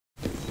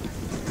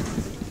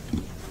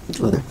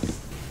Hello there.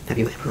 Have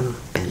you ever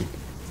been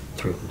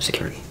through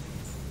security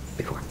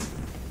before?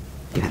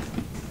 You have?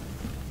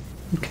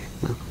 Okay,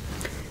 well,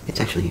 it's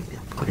actually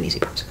quite an easy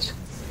process.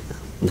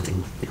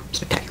 Nothing,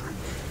 spectacular.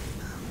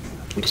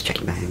 We just check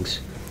your bags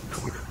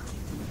for,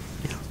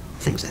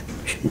 things that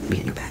shouldn't be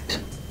in your bags.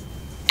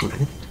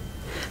 Alright?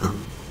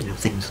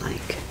 Things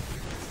like,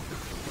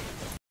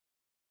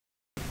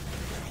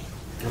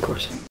 of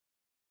course,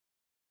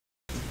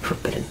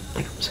 forbidden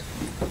items.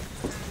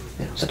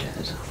 Such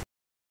as,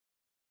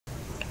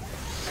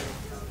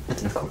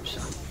 and of course,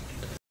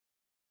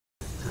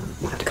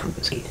 we'll have to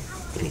confiscate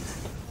any of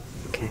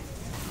that. Okay?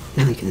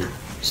 Now you can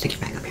stick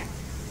your bag up here.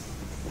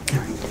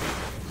 Alright.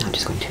 Now I'm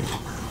just going to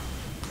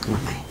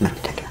run my metal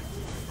detector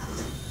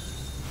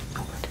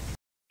over it.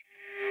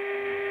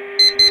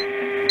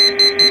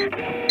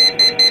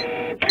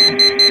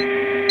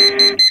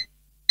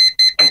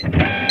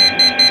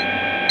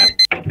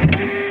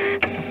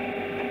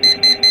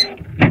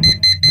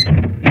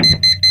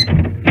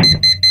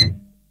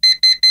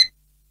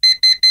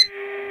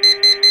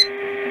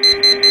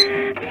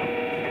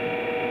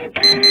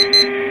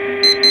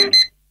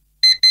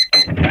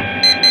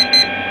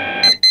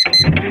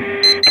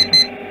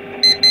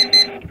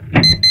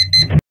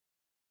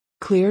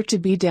 Clear to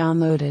be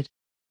downloaded.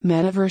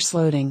 Metaverse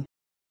loading.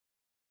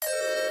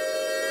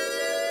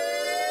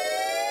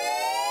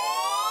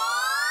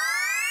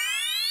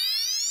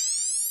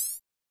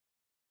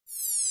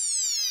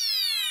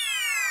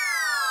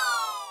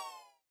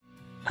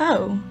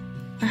 Oh,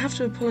 I have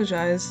to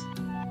apologise.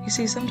 You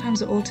see,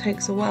 sometimes it all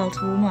takes a while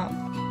to warm up.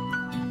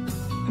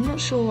 I'm not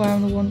sure why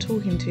I'm the one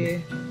talking to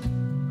you.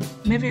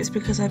 Maybe it's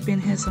because I've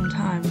been here some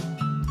time,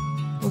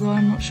 although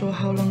I'm not sure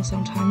how long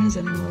some time is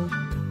anymore.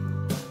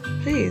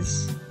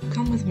 Please,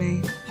 come with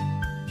me.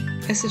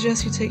 I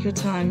suggest you take your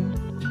time.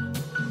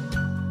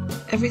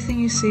 Everything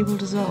you see will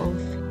dissolve.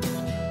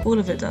 All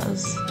of it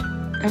does.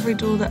 Every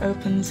door that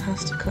opens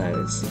has to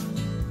close.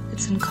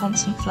 It's in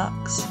constant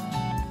flux.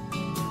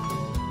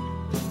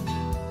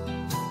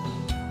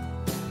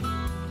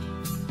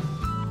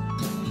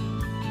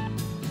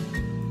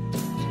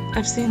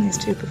 I've seen these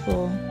two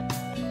before.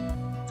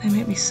 They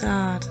make me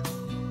sad,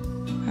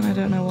 and I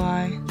don't know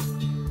why.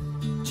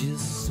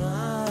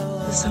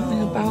 There's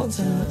something about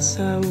them that's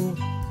so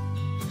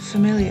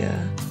familiar,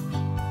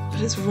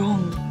 but it's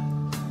wrong.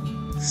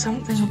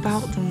 Something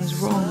about them is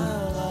wrong,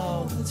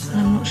 and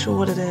I'm not sure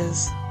what it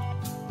is.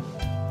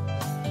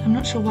 I'm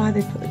not sure why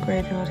they put the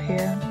graveyard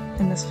here,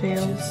 in this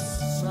field.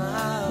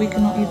 We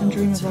cannot even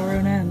dream of our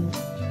own end.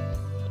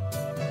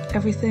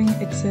 Everything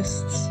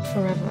exists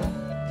forever.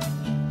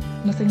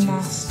 Nothing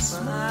lasts,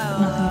 but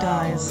nothing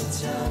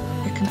dies.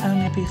 It can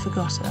only be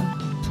forgotten.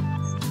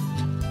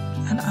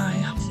 And I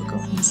have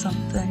forgotten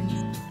something.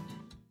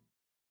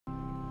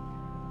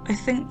 I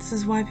think this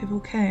is why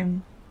people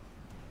came.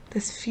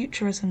 This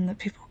futurism that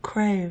people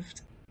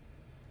craved.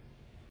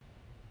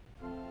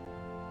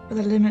 But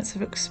the limits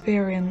of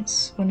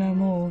experience were no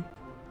more.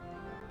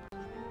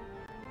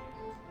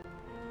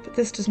 But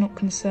this does not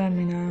concern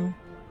me now.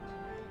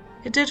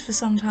 It did for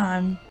some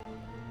time,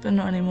 but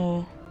not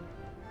anymore.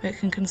 It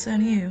can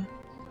concern you.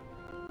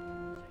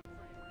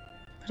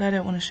 But I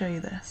don't want to show you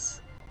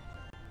this.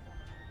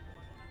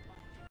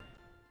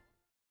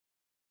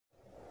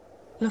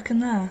 Look in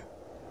there.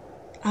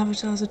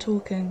 Avatars are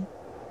talking,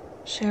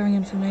 sharing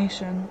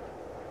information.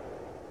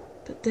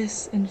 But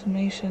this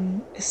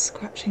information is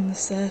scratching the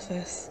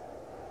surface.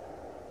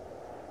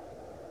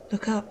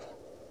 Look up.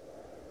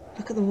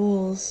 Look at the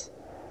walls.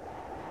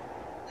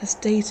 There's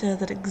data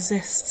that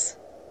exists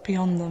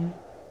beyond them.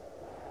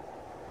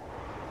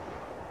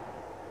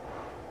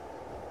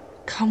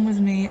 Come with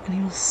me and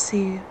you will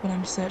see what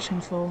I'm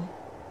searching for.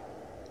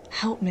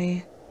 Help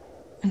me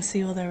and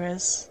see all there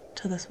is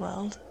to this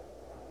world.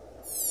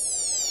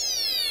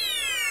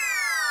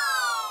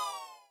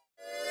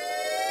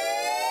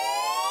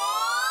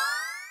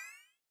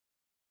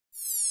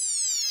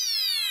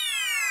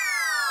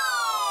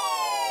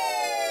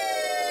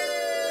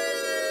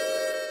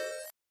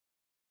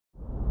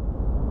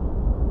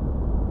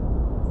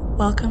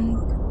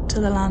 Welcome to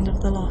the land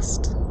of the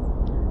lost.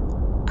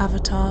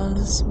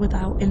 Avatars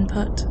without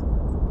input,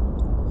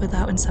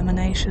 without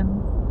insemination,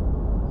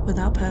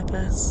 without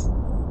purpose.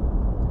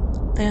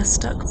 They are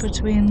stuck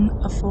between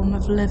a form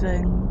of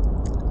living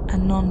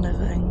and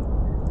non-living.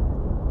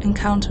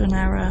 Encounter an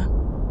error,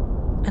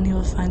 and you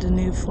will find a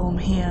new form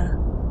here.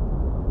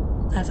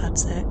 I've had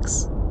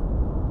 6.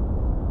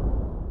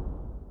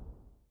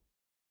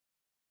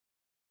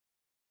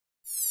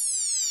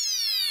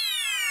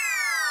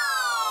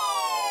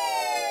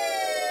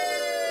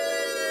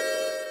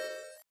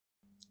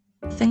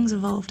 Things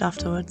evolved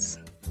afterwards.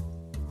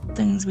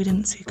 Things we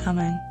didn't see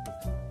coming.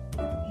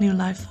 New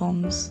life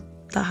forms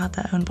that had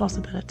their own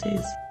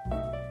possibilities.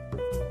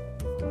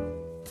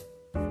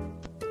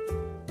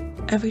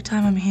 Every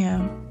time I'm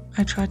here,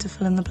 I try to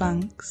fill in the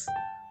blanks.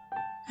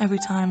 Every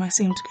time I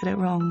seem to get it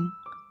wrong.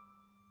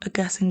 A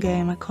guessing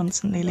game I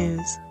constantly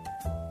lose.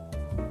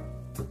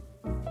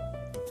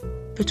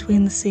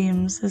 Between the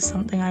seams is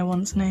something I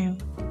once knew.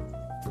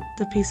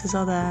 The pieces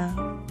are there,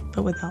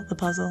 but without the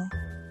puzzle.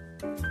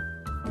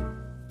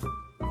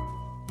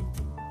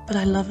 But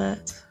I love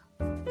it.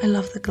 I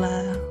love the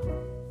glare,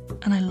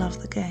 and I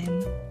love the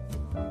game.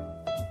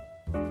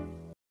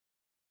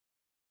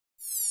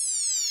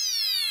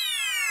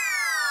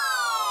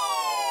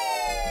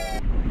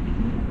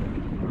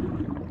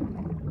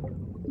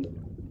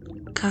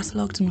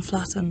 Catalogued and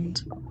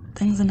flattened,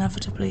 things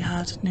inevitably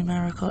had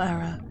numerical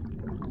error.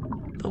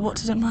 But what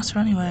did it matter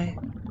anyway?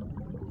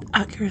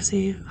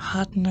 Accuracy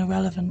had no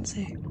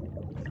relevancy.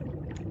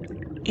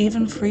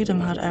 Even freedom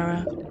had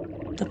error.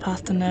 The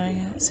path to knowing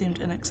it seemed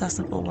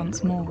inaccessible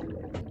once more.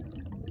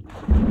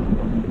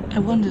 I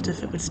wondered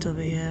if it would still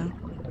be here.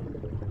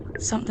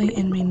 Something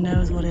in me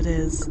knows what it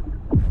is.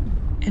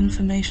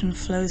 Information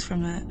flows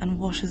from it and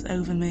washes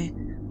over me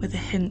with a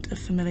hint of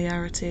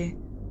familiarity.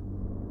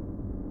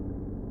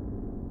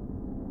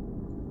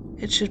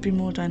 It should be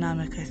more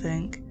dynamic, I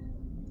think,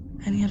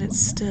 and yet it's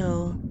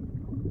still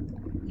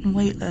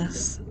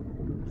weightless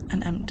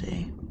and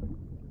empty.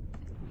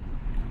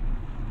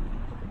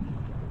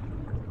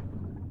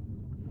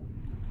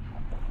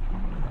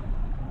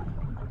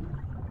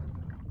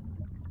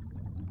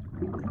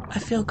 I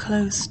feel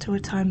close to a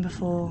time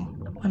before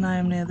when I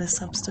am near this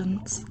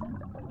substance.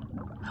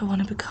 I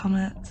want to become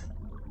it.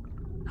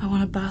 I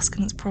want to bask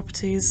in its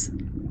properties,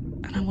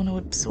 and I want to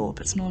absorb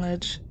its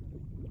knowledge.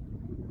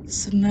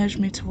 Submerge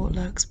me to what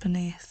lurks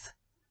beneath.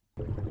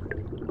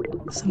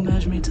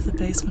 Submerge me to the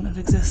basement of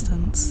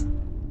existence.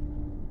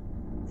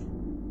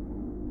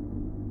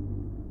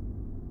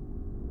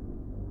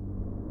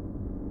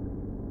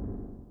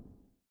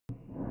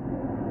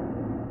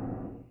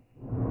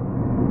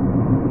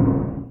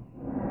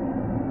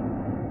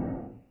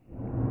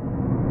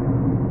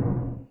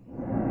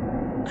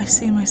 I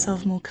see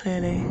myself more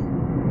clearly,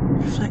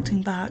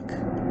 reflecting back.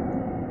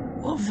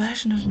 What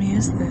version of me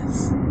is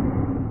this?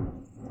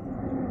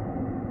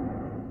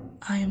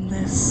 I am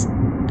this,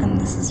 and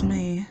this is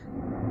me.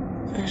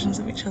 Versions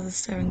of each other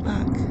staring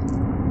back.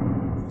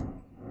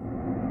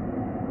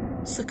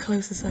 It's the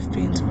closest I've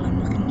been to what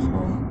I'm looking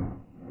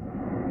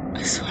for.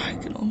 I swear I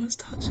can almost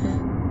touch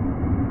it.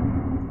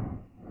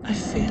 I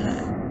feel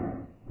it.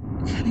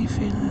 Can you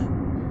feel it?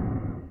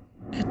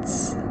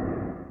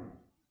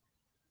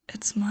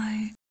 It's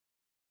my